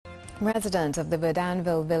Residents of the Verdant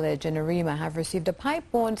Vale village in Arima have received a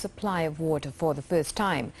pipe-borne supply of water for the first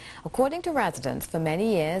time. According to residents, for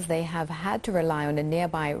many years they have had to rely on a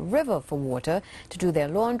nearby river for water to do their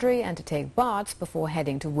laundry and to take baths before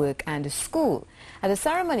heading to work and school. At a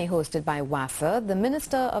ceremony hosted by WASA, the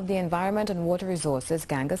Minister of the Environment and Water Resources,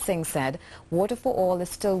 Ganga Singh, said water for all is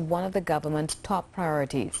still one of the government's top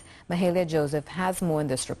priorities. Mahalia Joseph has more in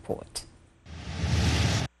this report.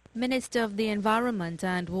 Minister of the Environment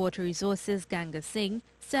and Water Resources Ganga Singh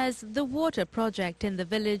says the water project in the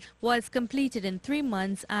village was completed in 3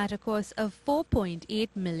 months at a cost of $4.8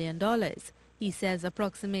 million. He says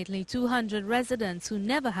approximately 200 residents who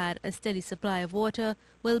never had a steady supply of water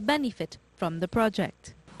will benefit from the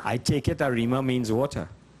project. I take it Arima means water.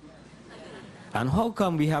 And how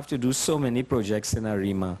come we have to do so many projects in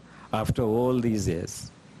Arima after all these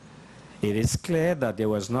years? It is clear that there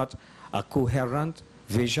was not a coherent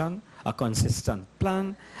vision, a consistent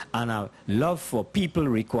plan, and a love for people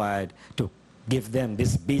required to give them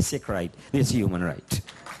this basic right, this human right.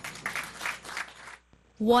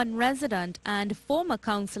 One resident and former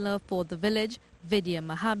councillor for the village, Vidya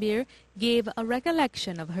Mahabir, gave a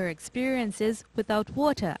recollection of her experiences without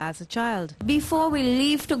water as a child. Before we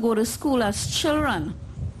leave to go to school as children,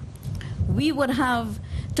 we would have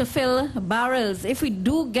to fill barrels. If we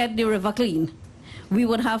do get the river clean, we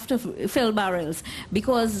would have to fill barrels,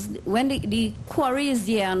 because when the quarry is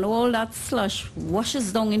there and all that slush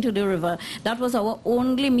washes down into the river, that was our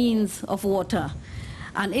only means of water.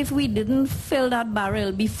 And if we didn't fill that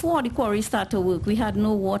barrel before the quarry started to work, we had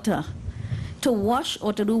no water to wash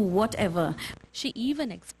or to do whatever. She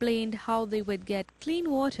even explained how they would get clean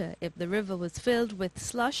water if the river was filled with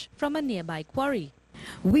slush from a nearby quarry.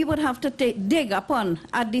 We would have to dig upon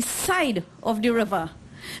at the side of the river,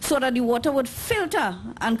 so that the water would filter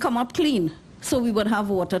and come up clean, so we would have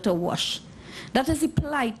water to wash. That is the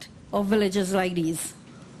plight of villages like these.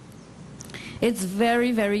 It's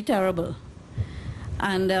very, very terrible.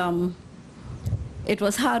 And it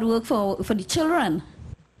was hard work for the children.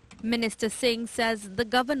 Minister Singh says the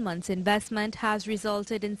government's investment has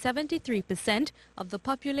resulted in 73% of the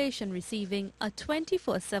population receiving a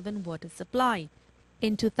 24/7 water supply.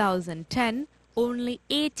 In 2010, only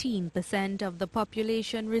 18% of the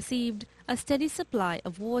population received a steady supply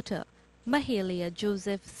of water. Mahalia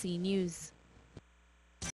Joseph, C News.